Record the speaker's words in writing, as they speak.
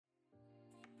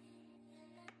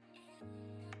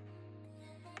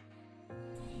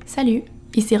Salut,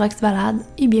 ici Rox Valade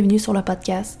et bienvenue sur le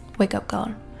podcast Wake Up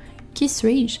Call. Qui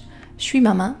suis-je? Je suis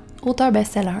maman, auteure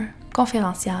best-seller,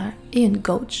 conférencière et une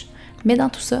coach. Mais dans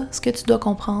tout ça, ce que tu dois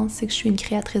comprendre, c'est que je suis une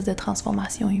créatrice de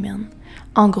transformation humaine.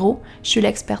 En gros, je suis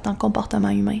l'experte en comportement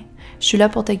humain. Je suis là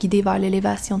pour te guider vers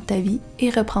l'élévation de ta vie et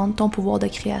reprendre ton pouvoir de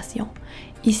création.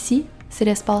 Ici, c'est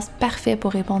l'espace parfait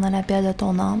pour répondre à l'appel de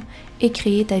ton âme et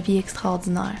créer ta vie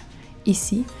extraordinaire.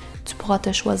 Ici, tu pourras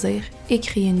te choisir et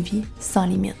créer une vie sans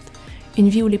limite. Une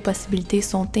vie où les possibilités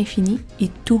sont infinies et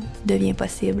tout devient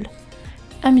possible.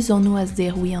 Amusons-nous à se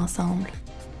dire oui ensemble.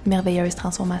 Merveilleuse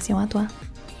transformation à toi!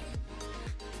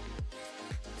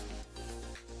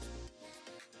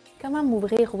 Comment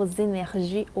m'ouvrir aux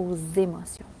énergies, aux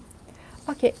émotions?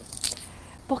 OK.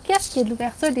 Pour qu'est-ce qui est de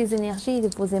l'ouverture des énergies et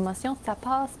de vos émotions, ça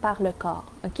passe par le corps.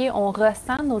 OK? On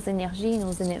ressent nos énergies et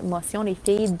nos émotions, les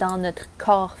filles, dans notre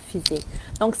corps physique.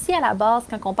 Donc, si à la base,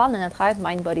 quand on parle de notre être,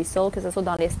 mind, body, soul, que ce soit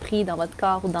dans l'esprit, dans votre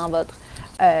corps ou dans votre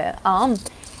âme,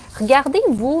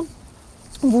 regardez-vous,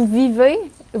 vous vivez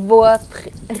votre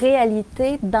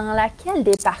réalité dans laquelle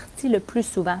des parties le plus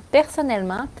souvent.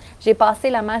 Personnellement, j'ai passé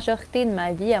la majorité de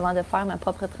ma vie avant de faire ma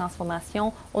propre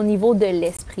transformation au niveau de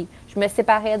l'esprit. Je me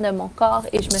séparais de mon corps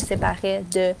et je me séparais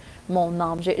de mon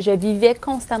âme. Je vivais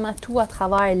constamment tout à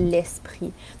travers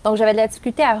l'esprit. Donc, j'avais de la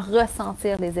difficulté à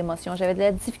ressentir les émotions. J'avais de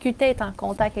la difficulté à être en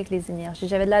contact avec les énergies.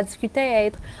 J'avais de la difficulté à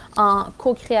être en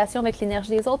co-création avec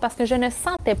l'énergie des autres parce que je ne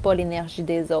sentais pas l'énergie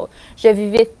des autres. Je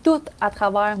vivais tout à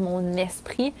travers mon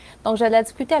esprit. Donc, j'avais de la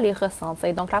difficulté à les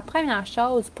ressentir. Donc, la première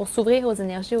chose pour s'ouvrir aux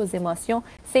énergies, aux émotions,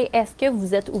 c'est est-ce que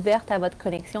vous êtes ouverte à votre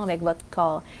connexion avec votre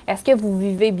corps? Est-ce que vous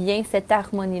vivez bien cette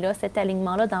harmonie-là, cet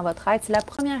alignement-là dans votre être? C'est le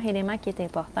premier élément qui est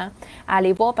important à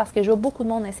aller voir parce que je vois beaucoup de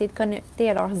monde essayer de connecter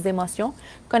à leurs émotions,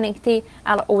 connecter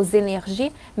aux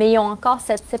énergies, mais ils ont encore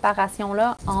cette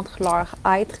séparation-là entre leur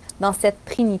être dans cette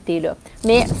trinité-là.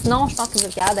 Mais sinon, je pense que vous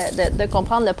êtes capable de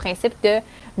comprendre le principe que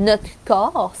notre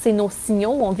corps, c'est nos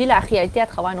signaux où on vit la réalité à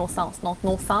travers nos sens. Donc,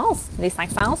 nos sens, les 5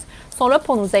 sens, sont là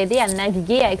pour nous aider à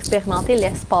naviguer, à expérimenter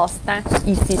l'espace-temps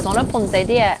ici. Ils sont là pour nous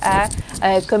aider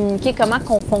à communiquer comment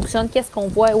qu'on fonctionne, qu'est-ce qu'on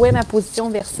voit, où est ma position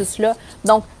versus là.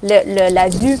 Donc, la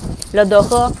vue,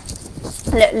 l'odorat,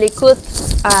 l'écoute,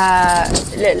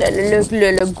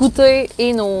 le goûter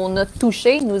et notre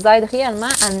toucher nous aident réellement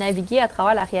à naviguer à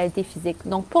travers la réalité physique.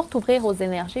 Donc, pour t'ouvrir aux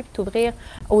énergies puis t'ouvrir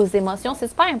aux émotions, c'est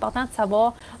super important de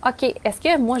savoir, OK, est-ce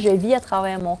que moi, je vis à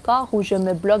travers mon corps ou je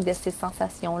me bloque de ces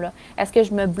sensations-là? Est-ce que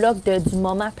je me bloque du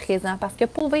moment présent? Parce que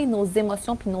pour vivre nos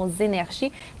émotions puis nos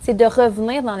énergies, c'est de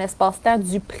revenir dans l'espace-temps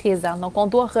du présent. Donc, on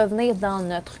doit revenir dans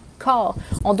notre corps.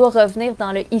 On doit revenir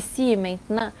dans le ici et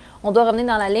maintenant. On doit revenir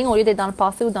dans la ligne au lieu d'être dans le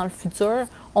passé ou dans le futur.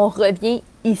 On revient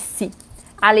ici,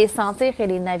 à les sentir et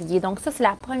les naviguer. Donc ça, c'est le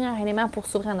premier élément pour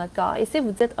s'ouvrir à notre corps. Et si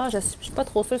vous dites « Ah, je ne suis pas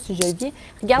trop sûre si je vis »,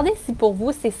 regardez si pour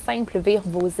vous, c'est simple de vivre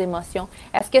vos émotions.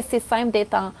 Est-ce que c'est simple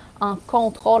d'être en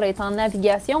contrôle, d'être en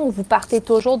navigation ou vous partez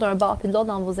toujours d'un bord puis de l'autre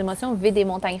dans vos émotions, vous vivez des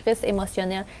montagnes russes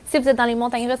émotionnelles. Si vous êtes dans les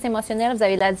montagnes russes émotionnelles, vous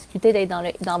avez de la difficulté d'être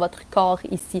dans votre corps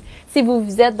ici. Si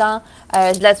vous êtes dans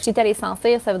de la difficulté à les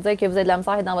sentir, ça veut dire que vous avez de la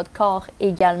misère à être dans votre corps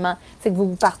également. C'est que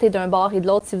vous partez d'un bord et de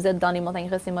l'autre si vous êtes dans les montagnes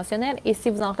russes émotionnelles. Et si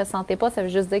vous n'en ressentez pas, ça veut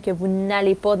juste dire que vous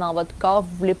n'allez pas dans votre corps,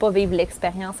 vous ne voulez pas vivre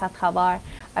l'expérience à travers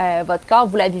votre corps,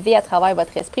 vous la vivez à travers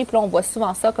votre esprit. Puis là, on voit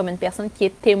souvent ça comme une personne qui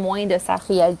est témoin de sa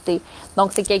réalité.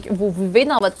 Donc, c'est que vous vivez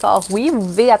dans votre corps, oui, vous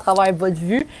vivez à travers votre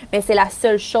vue, mais c'est la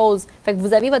seule chose. Fait que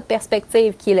vous avez votre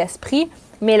perspective qui est l'esprit,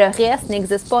 mais le reste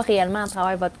n'existe pas réellement à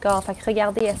travers votre corps. Fait que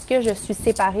regardez, est-ce que je suis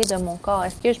séparée de mon corps?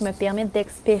 Est-ce que je me permets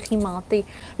d'expérimenter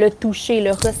le toucher,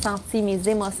 le ressenti, mes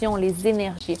émotions, les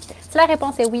énergies? Si la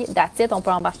réponse est oui, that's it, on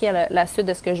peut embarquer à la suite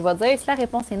de ce que je vais dire. Si la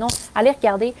réponse est non, allez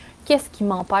regarder qu'est-ce qui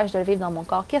m'empêche de le vivre dans mon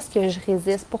corps? Qu'est-ce que je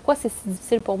résiste? Pourquoi c'est si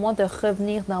difficile pour moi de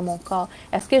revenir dans mon corps?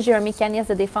 Est-ce que j'ai un mécanisme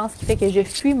de défense qui fait que je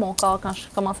fuis mon corps quand je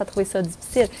commence à trouver ça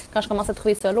difficile, quand je commence à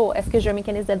trouver ça lourd? Est-ce que j'ai un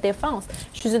mécanisme de défense?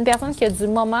 Je suis une personne qui, du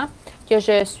moment que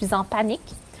je suis en panique,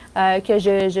 que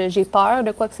j'ai peur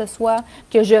de quoi que ce soit,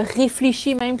 que je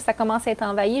réfléchis même, que ça commence à être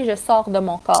envahi, je sors de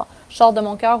mon corps. Je sors de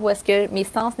mon cœur où est-ce que mes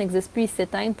sens n'existent plus, ils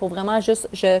s'éteignent pour vraiment juste,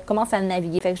 je commence à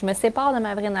naviguer. Fait que je me sépare de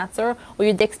ma vraie nature au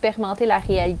lieu d'expérimenter la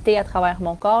réalité à travers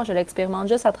mon corps, je l'expérimente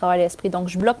juste à travers l'esprit. Donc,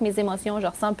 je bloque mes émotions, je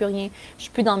ressens plus rien, je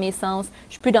suis plus dans mes sens,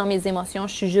 je suis plus dans mes émotions,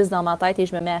 je suis juste dans ma tête et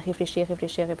je me mets à réfléchir.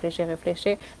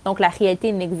 Donc, la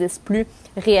réalité n'existe plus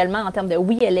réellement en termes de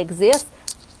oui, elle existe,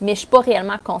 mais je ne suis pas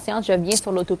réellement consciente, je viens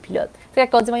sur l'autopilote. C'est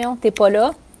quand on dit, voyons, t'es pas là,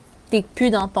 t'es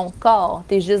plus dans ton corps,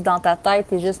 t'es juste dans ta tête,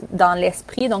 t'es juste dans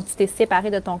l'esprit, donc tu t'es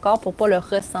séparé de ton corps pour pas le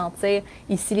ressentir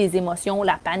ici, les émotions,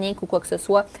 la panique ou quoi que ce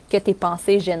soit que tes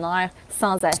pensées génèrent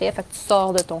sans arrêt. Fait que tu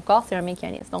sors de ton corps, c'est un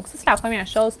mécanisme. Donc ça, c'est la première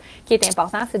chose qui est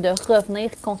importante, c'est de revenir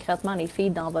concrètement, les filles,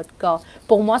 dans votre corps.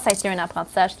 Pour moi, ça a été un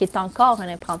apprentissage qui est encore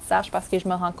un apprentissage parce que je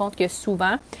me rends compte que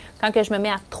souvent, quand que je me mets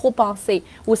à trop penser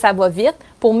ou ça va vite,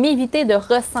 pour m'éviter de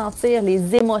ressentir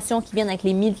les émotions qui viennent avec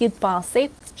les milliers de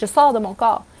pensées, je sors de mon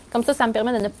corps. Comme ça me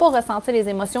permet de ne pas ressentir les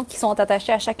émotions qui sont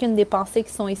attachées à chacune des pensées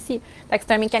qui sont ici. Fait que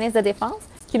c'est un mécanisme de défense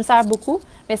qui me sert beaucoup,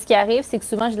 mais ce qui arrive, c'est que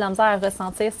souvent, j'ai de la misère à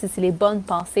ressentir si c'est les bonnes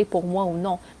pensées pour moi ou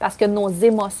non, parce que nos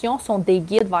émotions sont des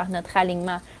guides vers notre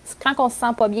alignement. Quand on se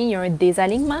sent pas bien, il y a un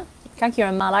désalignement. Quand il y a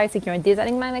un malaise, c'est qu'il y a un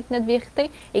désalignement avec notre vérité,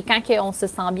 et quand on se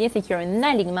sent bien, c'est qu'il y a un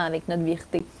alignement avec notre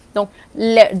vérité. Donc,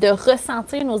 de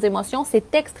ressentir nos émotions,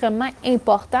 c'est extrêmement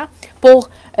important pour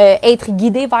être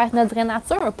guidé vers notre vraie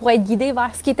nature, pour être guidé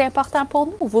vers ce qui est important pour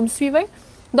nous. Vous me suivez?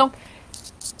 Donc,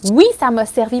 oui, ça m'a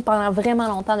servi pendant vraiment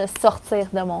longtemps de sortir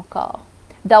de mon corps,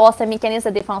 d'avoir ce mécanisme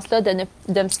de défense-là,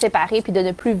 de me séparer puis de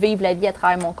ne plus vivre la vie à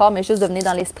travers mon corps, mais juste de venir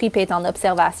dans l'esprit puis être en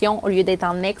observation au lieu d'être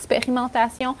en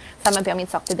expérimentation. Ça m'a permis de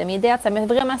sortir de mes dettes. Ça m'a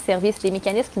vraiment servi. C'est des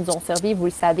mécanismes qui nous ont servi. Vous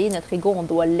le savez, notre ego, on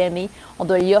doit l'aimer. On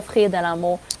doit lui offrir de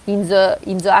l'amour. Il nous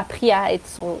a appris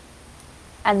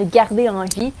à nous garder en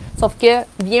vie. Sauf que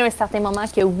vient un certain moment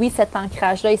que oui, cet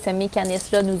ancrage-là et ce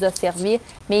mécanisme-là nous a servi,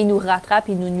 mais il nous rattrape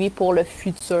et nous nuit pour le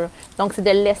futur. Donc, c'est de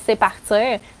le laisser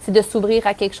partir, c'est de s'ouvrir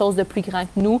à quelque chose de plus grand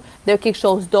que nous, de quelque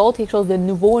chose d'autre, quelque chose de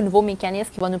nouveau, un nouveau mécanisme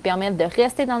qui va nous permettre de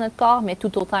rester dans notre corps, mais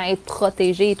tout autant être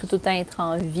protégé et tout autant être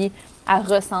en vie, à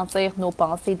ressentir nos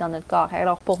pensées dans notre corps.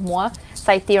 Alors pour moi,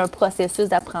 ça a été un processus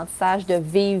d'apprentissage de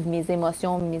vivre mes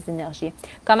émotions, mes énergies.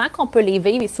 Comment qu'on peut les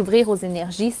vivre et s'ouvrir aux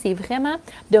énergies? C'est vraiment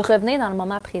de revenir dans le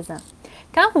moment présent.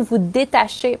 Quand vous vous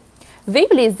détachez,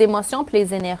 vivre les émotions et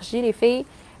les énergies, les filles,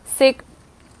 c'est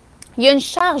qu'il y a une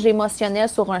charge émotionnelle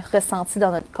sur un ressenti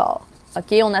dans notre corps.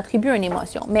 OK? On attribue une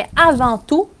émotion. Mais avant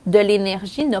tout, de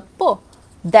l'énergie n'a pas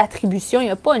d'attribution, il n'y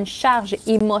a pas une charge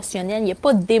émotionnelle, il n'y a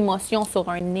pas d'émotion sur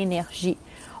une énergie.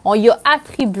 On y a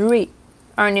attribué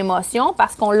une émotion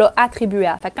parce qu'on l'a attribué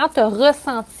à. Fait que quand tu as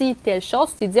ressenti telle chose,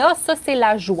 tu te dis « Ah, ça, c'est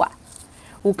la joie ».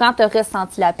 Ou quand tu as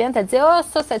ressenti la peine, tu te dis « Ah,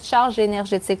 ça, cette charge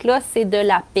énergétique-là, c'est de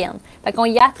la peine ». Fait qu'on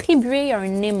y a attribué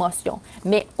une émotion.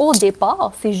 Mais au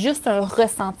départ, c'est juste un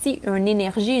ressenti, une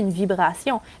énergie, une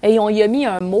vibration. Et on y a mis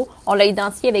un mot, on l'a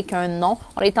identifié avec un nom,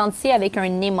 on l'a identifié avec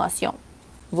une émotion.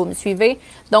 Vous me suivez?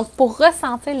 Donc, pour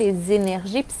ressentir les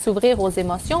énergies puis s'ouvrir aux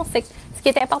émotions, c'est que ce qui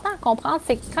est important à comprendre,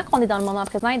 c'est que quand on est dans le moment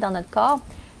présent et dans notre corps,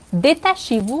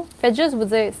 détachez-vous. Faites juste vous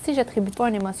dire, si je n'attribue pas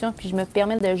une émotion puis je me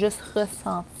permets de juste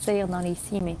ressentir dans les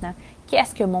ici et maintenant,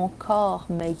 qu'est-ce que mon corps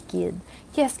me guide?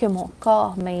 Qu'est-ce que mon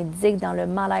corps m'indique dans le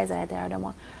malaise à l'intérieur de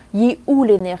moi? Il est où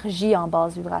l'énergie en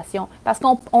basse vibration? Parce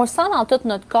qu'on le sent dans tout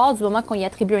notre corps du moment qu'on y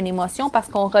attribue une émotion parce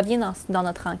qu'on revient dans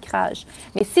notre ancrage.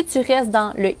 Mais si tu restes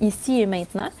dans le ici et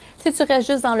maintenant, si tu restes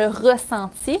juste dans le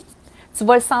ressenti, tu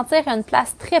vas le sentir à une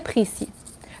place très précise.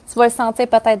 Tu vas le sentir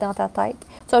peut-être dans ta tête,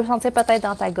 tu vas le sentir peut-être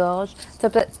dans ta gorge.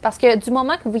 Parce que du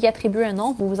moment que vous y attribuez un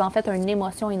nom, vous en faites une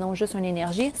émotion et non juste une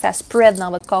énergie, ça spread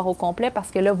dans votre corps au complet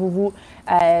parce que là, vous vous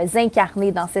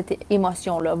incarnez dans cette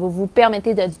émotion-là. Vous vous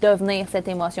permettez de devenir cette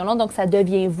émotion-là. Donc, ça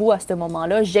devient vous à ce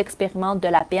moment-là. J'expérimente de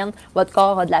la peine. Votre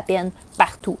corps a de la peine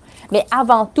partout. Mais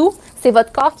avant tout, c'est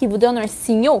votre corps qui vous donne un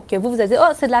signal que vous allez dire «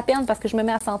 Ah, c'est de la peine parce que je me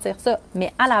mets à sentir ça. »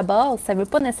 Mais à la base, ça ne veut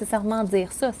pas nécessairement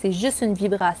dire ça. C'est juste une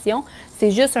vibration.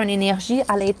 C'est juste une énergie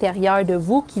à l'intérieur de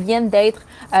vous qui vient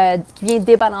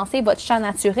débalancer votre champ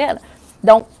naturel.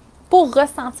 Donc, pour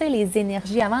ressentir les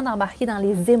énergies, avant d'embarquer dans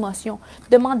les émotions,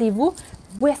 demandez-vous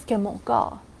où est-ce que mon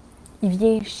corps il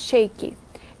vient shaker.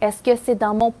 Est-ce que c'est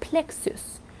dans mon plexus?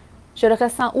 Je le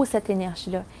ressens où cette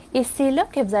énergie-là? Et c'est là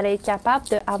que vous allez être capable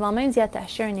de, avant même d'y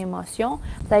attacher une émotion,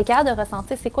 vous allez être capable de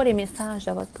ressentir c'est quoi les messages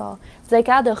de votre corps. Vous allez être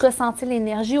capable de ressentir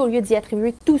l'énergie au lieu d'y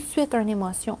attribuer tout de suite une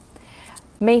émotion.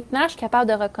 Maintenant, je suis capable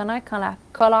de reconnaître quand la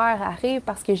colère arrive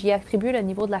parce que j'y attribue le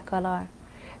niveau de la colère.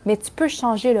 Mais tu peux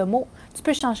changer le mot, tu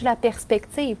peux changer la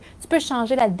perspective, tu peux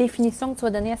changer la définition que tu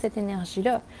vas donner à cette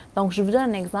énergie-là. Donc, je vous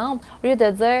donne un exemple. Au lieu de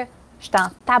dire « je suis en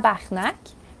tabarnak »,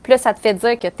 puis là, ça te fait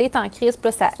dire que tu es en crise, puis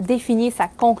là, ça définit, ça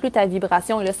conclut ta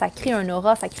vibration, et là, ça crée un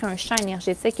aura, ça crée un champ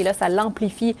énergétique, et là, ça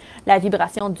l'amplifie la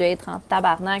vibration de être en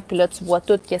tabarnak, puis là, tu vois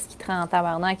tout qu'est-ce qui te rend en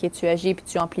tabarnak, et tu agis, puis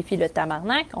tu amplifies le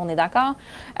tabarnak, on est d'accord?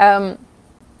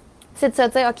 C'est de se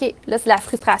dire, OK, là, c'est la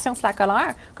frustration, c'est la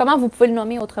colère. Comment vous pouvez le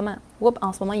nommer autrement? oups,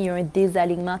 en ce moment, il y a un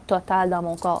désalignement total dans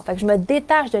mon corps. Fait que je me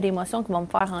détache de l'émotion qui va me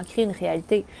faire ancrer une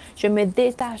réalité. Je me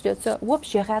détache de ça. Oups,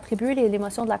 j'ai réattribué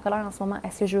l'émotion de la colère en ce moment.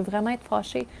 Est-ce que je veux vraiment être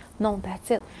fâchée? Non, that's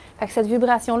it. Fait que cette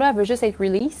vibration-là, elle veut juste être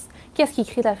release. Qu'est-ce qui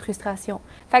crée de la frustration?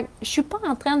 Fait que je suis pas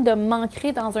en train de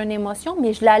m'ancrer dans une émotion,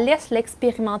 mais je la laisse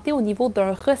l'expérimenter au niveau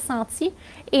d'un ressenti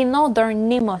et non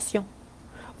d'une émotion.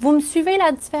 Vous me suivez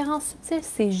la différence subtile?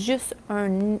 C'est juste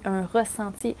un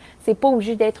ressenti. C'est pas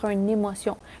obligé d'être une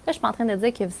émotion. Là, je suis pas en train de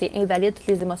dire que c'est invalide toutes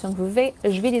les émotions que vous vivez.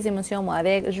 Je vis des émotions, moi,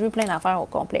 avec. Je vis plein d'affaires au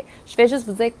complet. Je vais juste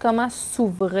vous dire comment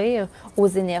s'ouvrir aux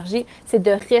énergies. C'est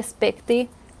de respecter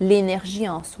l'énergie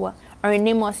en soi. Une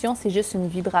émotion, c'est juste une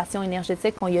vibration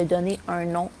énergétique qu'on lui a donné un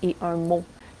nom et un mot.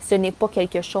 Ce n'est pas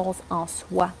quelque chose en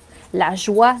soi. La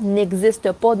joie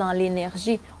n'existe pas dans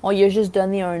l'énergie. On lui a juste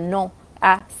donné un nom.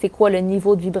 C'est quoi le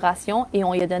niveau de vibration et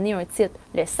on lui a donné un titre.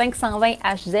 Le 520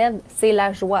 HZ, c'est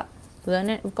la joie.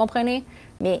 Vous comprenez?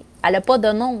 Mais elle n'a pas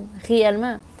de nom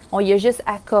réellement. On lui a juste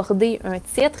accordé un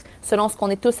titre selon ce qu'on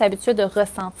est tous habitués de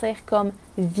ressentir comme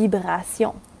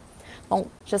vibration. Donc,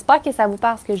 j'espère que ça vous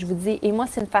parle ce que je vous dis. Et moi,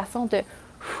 c'est une façon de...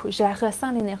 Je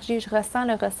ressens l'énergie, je ressens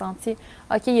le ressenti.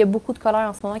 OK, il y a beaucoup de colère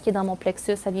en ce moment qui est dans mon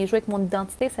plexus. Ça vient jouer avec mon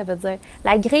identité, ça veut dire.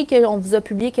 La grille qu'on vous a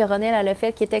publiée, que Ronelle elle a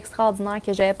fait, qui est extraordinaire,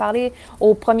 que j'avais parlé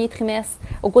au premier trimestre,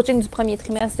 au coaching du premier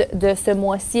trimestre de ce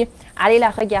mois-ci. Allez la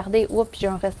regarder. Oups, j'ai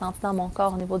un ressenti dans mon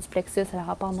corps au niveau du plexus, ça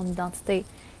rapport à mon identité.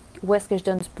 Où est-ce que je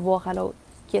donne du pouvoir à l'autre?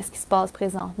 Qu'est-ce qui se passe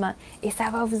présentement? Et ça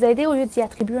va vous aider au lieu d'y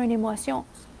attribuer une émotion.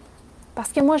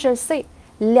 Parce que moi, je le sais.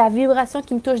 La vibration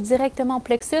qui me touche directement au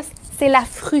plexus, c'est la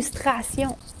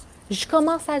frustration. Je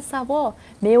commence à le savoir.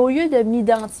 Mais au lieu de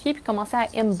m'identifier puis commencer à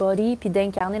embody puis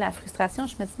d'incarner la frustration,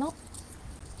 je me dis non,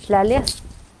 je la laisse.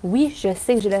 Oui, je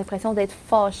sais que j'ai l'impression d'être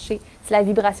fâchée. C'est la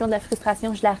vibration de la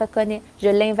frustration, je la reconnais, je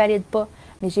ne l'invalide pas,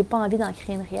 mais je n'ai pas envie d'en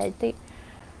créer une réalité.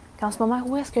 En ce moment,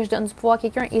 où est-ce que je donne du pouvoir à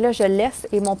quelqu'un? Et là, je laisse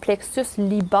et mon plexus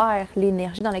libère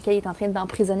l'énergie dans laquelle il est en train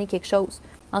d'emprisonner quelque chose,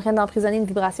 en train d'emprisonner une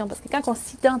vibration. Parce que quand on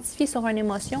s'identifie sur une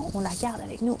émotion, on la garde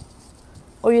avec nous,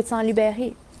 au lieu de s'en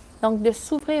libérer. Donc, de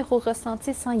s'ouvrir au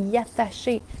ressenti sans y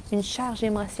attacher une charge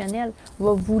émotionnelle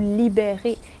va vous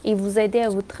libérer et vous aider à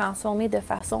vous transformer de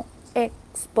façon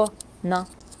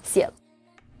exponentielle.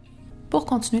 Pour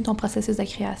continuer ton processus de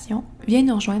création, viens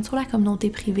nous rejoindre sur la communauté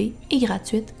privée et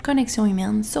gratuite Connexion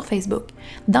Humaine sur Facebook.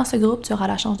 Dans ce groupe, tu auras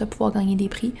la chance de pouvoir gagner des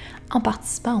prix en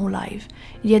participant au live.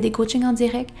 Il y a des coachings en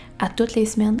direct à toutes les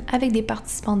semaines avec des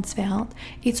participantes différentes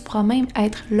et tu pourras même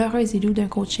être l'heureuse élue d'un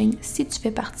coaching si tu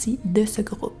fais partie de ce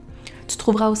groupe. Tu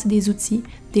trouveras aussi des outils,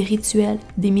 des rituels,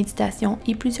 des méditations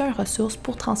et plusieurs ressources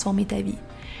pour transformer ta vie.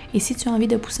 Et si tu as envie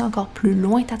de pousser encore plus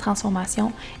loin ta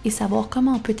transformation et savoir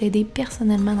comment on peut t'aider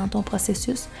personnellement dans ton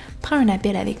processus, prends un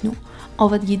appel avec nous. On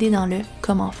va te guider dans le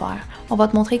comment faire. On va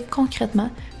te montrer concrètement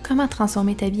comment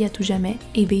transformer ta vie à tout jamais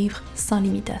et vivre sans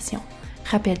limitation.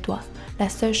 Rappelle-toi, la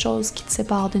seule chose qui te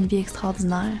sépare d'une vie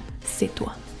extraordinaire, c'est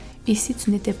toi. Et si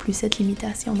tu n'étais plus cette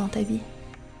limitation dans ta vie?